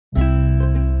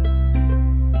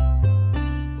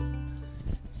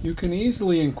You can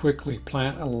easily and quickly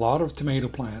plant a lot of tomato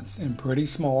plants in pretty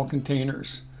small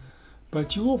containers,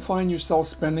 but you will find yourself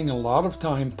spending a lot of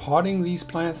time potting these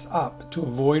plants up to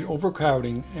avoid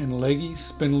overcrowding and leggy,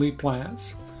 spindly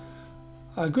plants.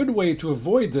 A good way to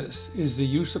avoid this is the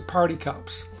use of party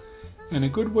cups, and a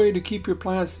good way to keep your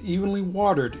plants evenly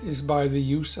watered is by the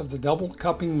use of the double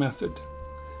cupping method.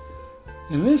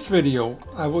 In this video,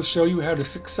 I will show you how to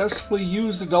successfully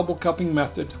use the double cupping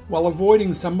method while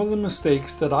avoiding some of the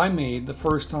mistakes that I made the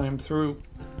first time through.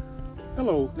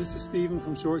 Hello, this is Stephen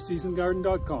from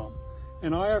shortseasongarden.com,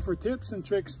 and I offer tips and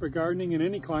tricks for gardening in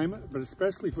any climate, but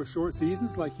especially for short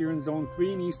seasons like here in Zone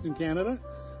 3 in Eastern Canada.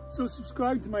 So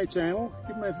subscribe to my channel,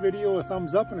 give my video a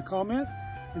thumbs up and a comment,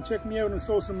 and check me out on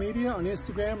social media on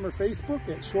Instagram or Facebook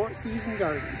at Short Season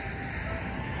Garden.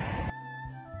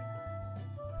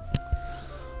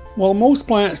 While most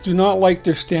plants do not like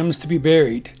their stems to be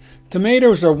buried,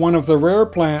 tomatoes are one of the rare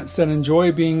plants that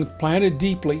enjoy being planted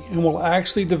deeply and will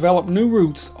actually develop new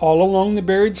roots all along the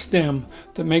buried stem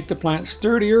that make the plant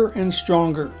sturdier and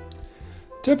stronger.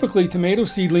 Typically, tomato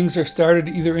seedlings are started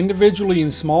either individually in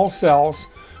small cells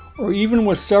or even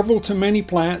with several to many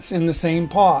plants in the same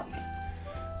pot.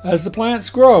 As the plants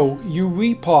grow, you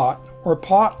repot or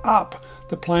pot up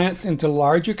the plants into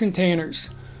larger containers,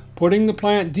 putting the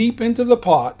plant deep into the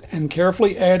pot and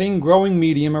carefully adding growing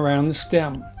medium around the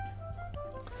stem.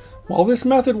 While this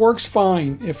method works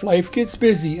fine, if life gets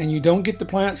busy and you don't get the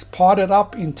plants potted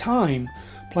up in time,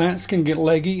 plants can get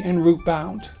leggy and root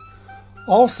bound.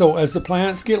 Also, as the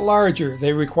plants get larger,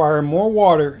 they require more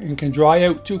water and can dry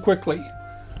out too quickly.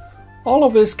 All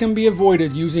of this can be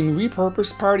avoided using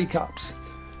repurposed party cups,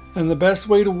 and the best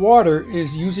way to water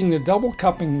is using the double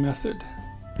cupping method.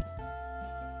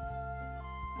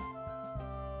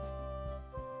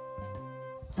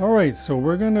 Alright, so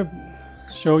we're going to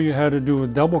show you how to do a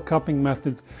double cupping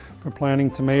method for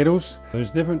planting tomatoes. There's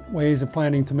different ways of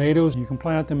planting tomatoes. You can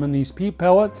plant them in these peat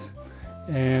pellets,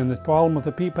 and the problem with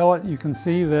the peat pellet, you can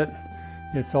see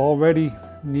that it's already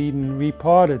needing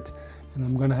repotted, and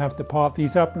I'm going to have to pot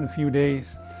these up in a few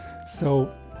days.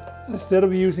 So instead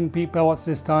of using peat pellets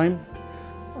this time,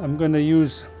 I'm going to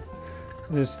use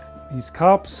these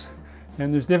cups,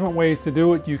 and there's different ways to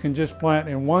do it. You can just plant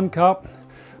in one cup,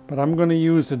 but I'm going to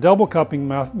use the double cupping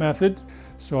method.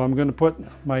 So I'm going to put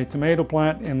my tomato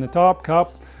plant in the top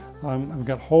cup. I've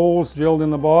got holes drilled in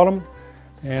the bottom,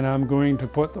 and I'm going to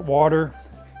put the water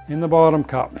in the bottom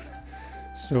cup.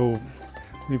 So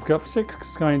we've got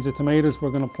 6 kinds of tomatoes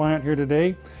we're going to plant here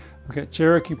today. We've got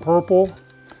Cherokee Purple,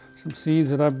 some seeds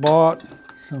that I've bought,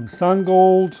 some Sun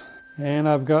Gold, and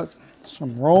I've got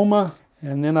some Roma,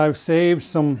 and then I've saved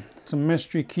some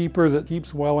Mystery Keeper that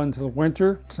keeps well into the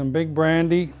winter, some Big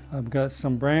Brandy, I've got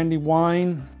some brandy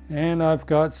wine, and I've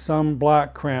got some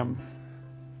black creme.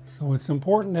 So it's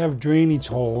important to have drainage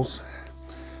holes.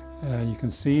 You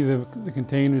can see the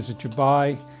containers that you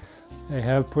buy, they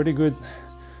have pretty good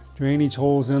drainage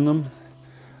holes in them.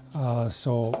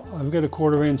 So I've got a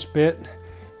 1/4 inch bit,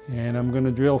 and I'm going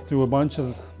to drill through a bunch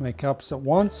of my cups at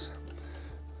once.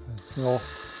 It's real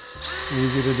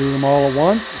easy to do them all at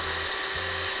once.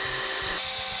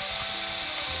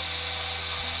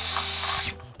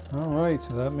 Alright,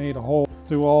 so that made a hole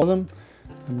through all of them.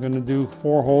 I'm going to do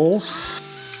 4 holes.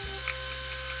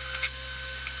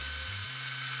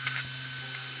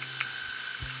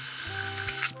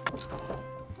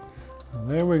 And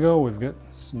there we go, we've got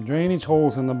some drainage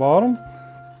holes in the bottom.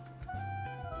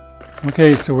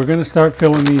 Okay, so we're going to start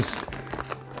filling these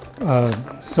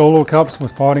solo cups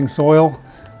with potting soil,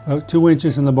 about 2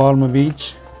 inches in the bottom of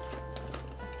each.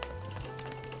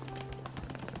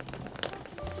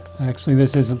 Actually,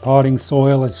 this isn't potting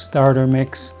soil, it's starter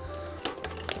mix.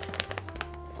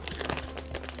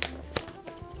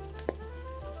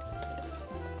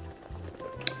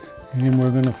 And we're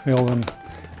going to fill them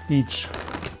each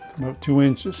about 2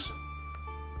 inches.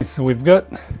 So we've got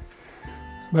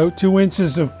about 2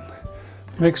 inches of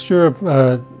mixture of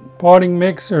potting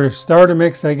mix or starter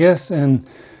mix, I guess, and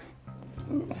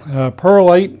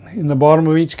perlite in the bottom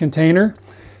of each container.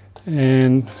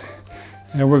 And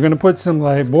we're going to put some,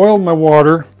 I boiled my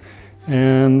water,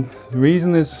 and the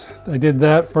reason I did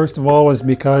that, first of all, is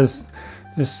because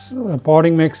this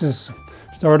starting mix has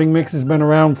been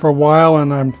around for a while,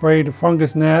 and I'm afraid of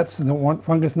fungus gnats. I don't want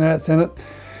fungus gnats in it.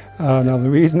 Now the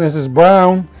reason this is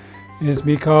brown is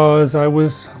because I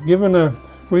was given a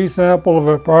free sample of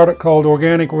a product called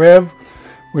Organic Rev,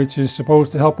 which is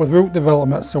supposed to help with root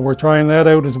development. So we're trying that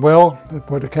out as well. I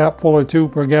put a capful or 2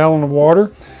 per gallon of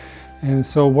water. And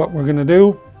so what we're going to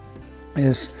do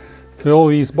is fill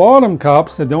these bottom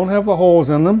cups that don't have the holes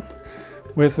in them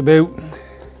with about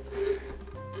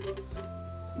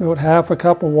about half a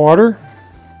cup of water.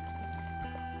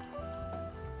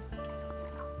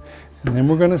 And then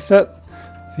we're going to set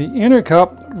the inner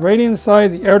cup right inside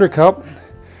the outer cup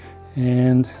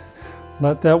and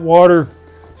let that water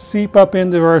seep up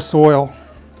into our soil.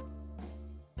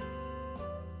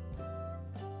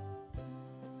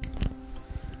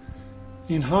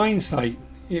 In hindsight,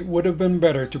 it would have been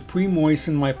better to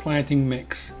pre-moisten my planting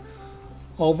mix.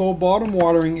 Although bottom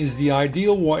watering is the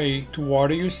ideal way to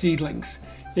water your seedlings,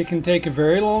 it can take a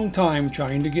very long time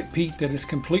trying to get peat that is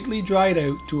completely dried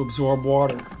out to absorb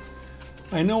water.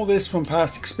 I know this from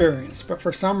past experience, but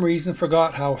for some reason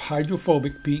forgot how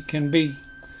hydrophobic peat can be.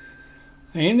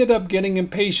 I ended up getting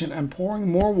impatient and pouring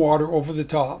more water over the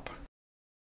top.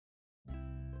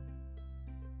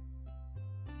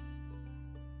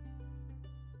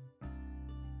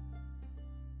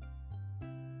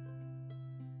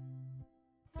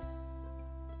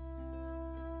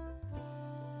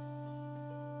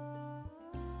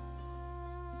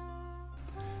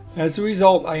 As a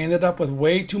result, I ended up with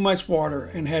way too much water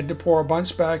and had to pour a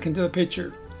bunch back into the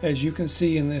pitcher, as you can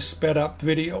see in this sped up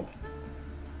video.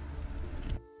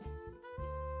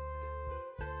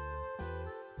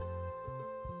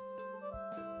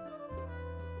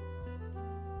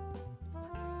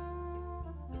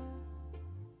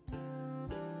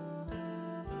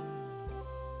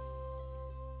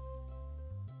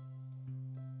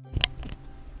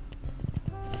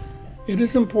 It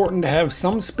is important to have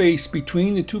some space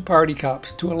between the two party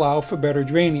cups to allow for better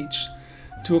drainage.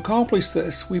 To accomplish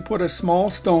this, we put a small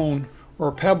stone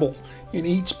or pebble in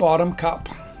each bottom cup.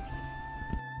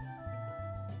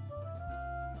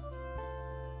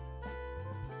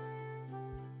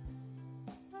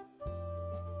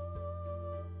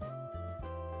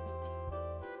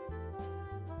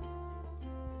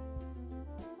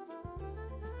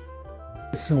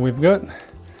 So we've got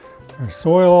our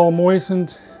soil all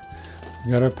moistened.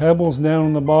 We got our pebbles down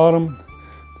on the bottom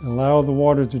to allow the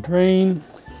water to drain.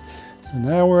 So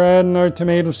now we're adding our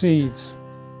tomato seeds.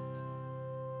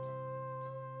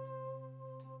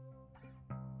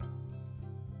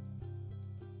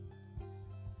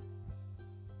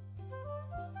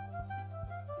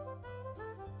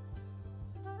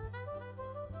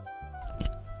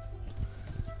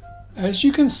 As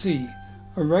you can see,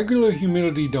 a regular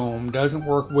humidity dome doesn't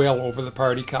work well over the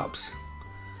party cups.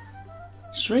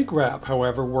 Shrink wrap,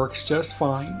 however, works just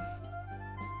fine.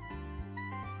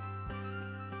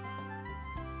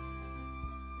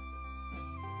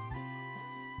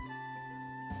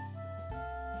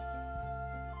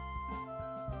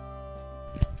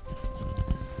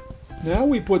 Now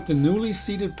we put the newly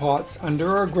seeded pots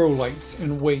under our grow lights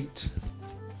and wait.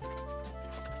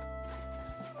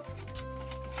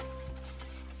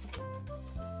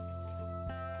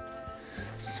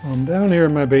 So I'm down here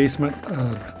in my basement.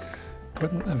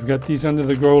 I've got these under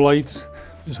the grow lights.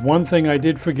 There's one thing I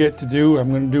did forget to do, I'm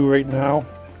going to do right now.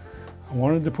 I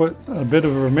wanted to put a bit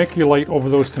of vermiculite over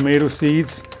those tomato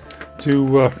seeds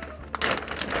to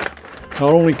not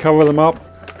only cover them up,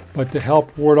 but to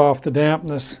help ward off the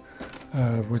dampness,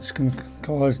 which can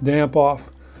cause damp off.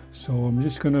 So I'm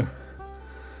just going to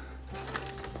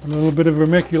put a little bit of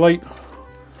vermiculite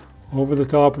over the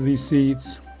top of these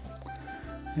seeds.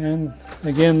 And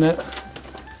again, that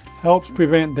helps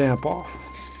prevent damp off.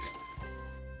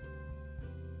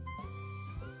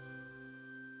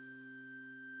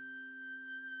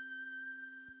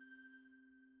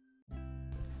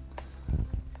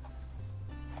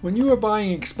 When you are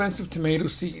buying expensive tomato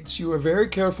seeds, you are very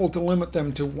careful to limit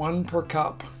them to 1 per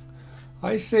cup.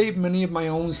 I saved many of my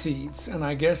own seeds, and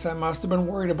I guess I must have been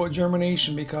worried about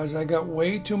germination because I got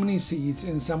way too many seeds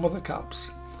in some of the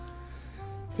cups.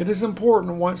 It is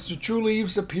important once the true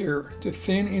leaves appear to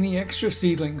thin any extra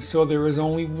seedlings so there is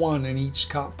only 1 in each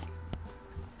cup.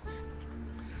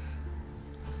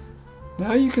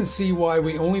 Now you can see why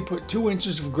we only put 2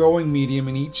 inches of growing medium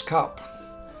in each cup.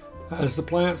 As the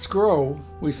plants grow,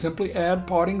 we simply add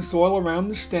potting soil around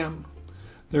the stem.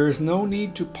 There is no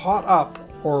need to pot up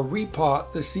or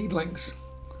repot the seedlings.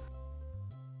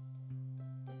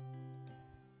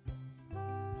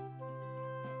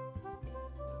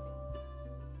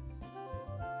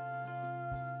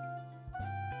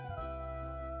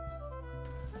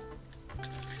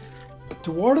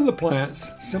 To water the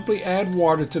plants, simply add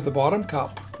water to the bottom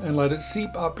cup and let it seep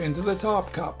up into the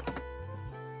top cup.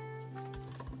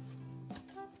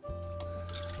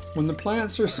 When the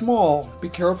plants are small, be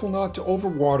careful not to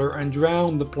overwater and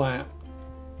drown the plant.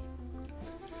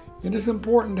 It is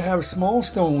important to have small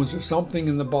stones or something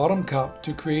in the bottom cup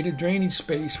to create a drainage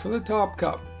space for the top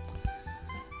cup.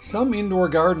 Some indoor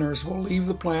gardeners will leave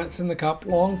the plants in the cup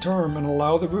long term and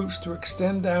allow the roots to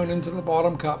extend down into the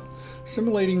bottom cup,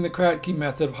 simulating the Kratky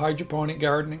method of hydroponic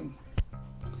gardening.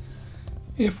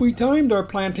 If we timed our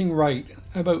planting right,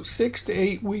 about 6 to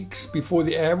 8 weeks before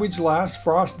the average last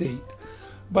frost date,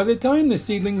 by the time the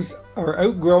seedlings are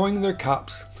outgrowing their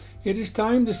cups, it is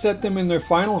time to set them in their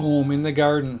final home in the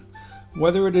garden,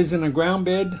 whether it is in a ground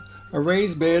bed, a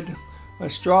raised bed,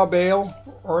 a straw bale,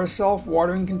 or a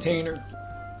self-watering container.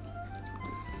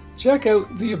 Check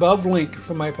out the above link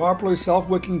for my popular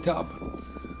self-wicking tub.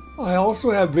 I also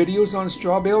have videos on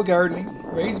straw bale gardening,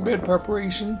 raised bed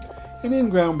preparation, and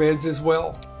in-ground beds as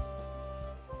well.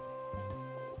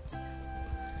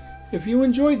 If you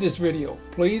enjoyed this video,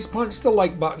 please punch the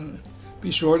like button. Be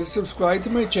sure to subscribe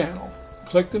to my channel,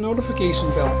 click the notification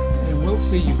bell, and we'll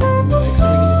see you in the next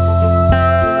video.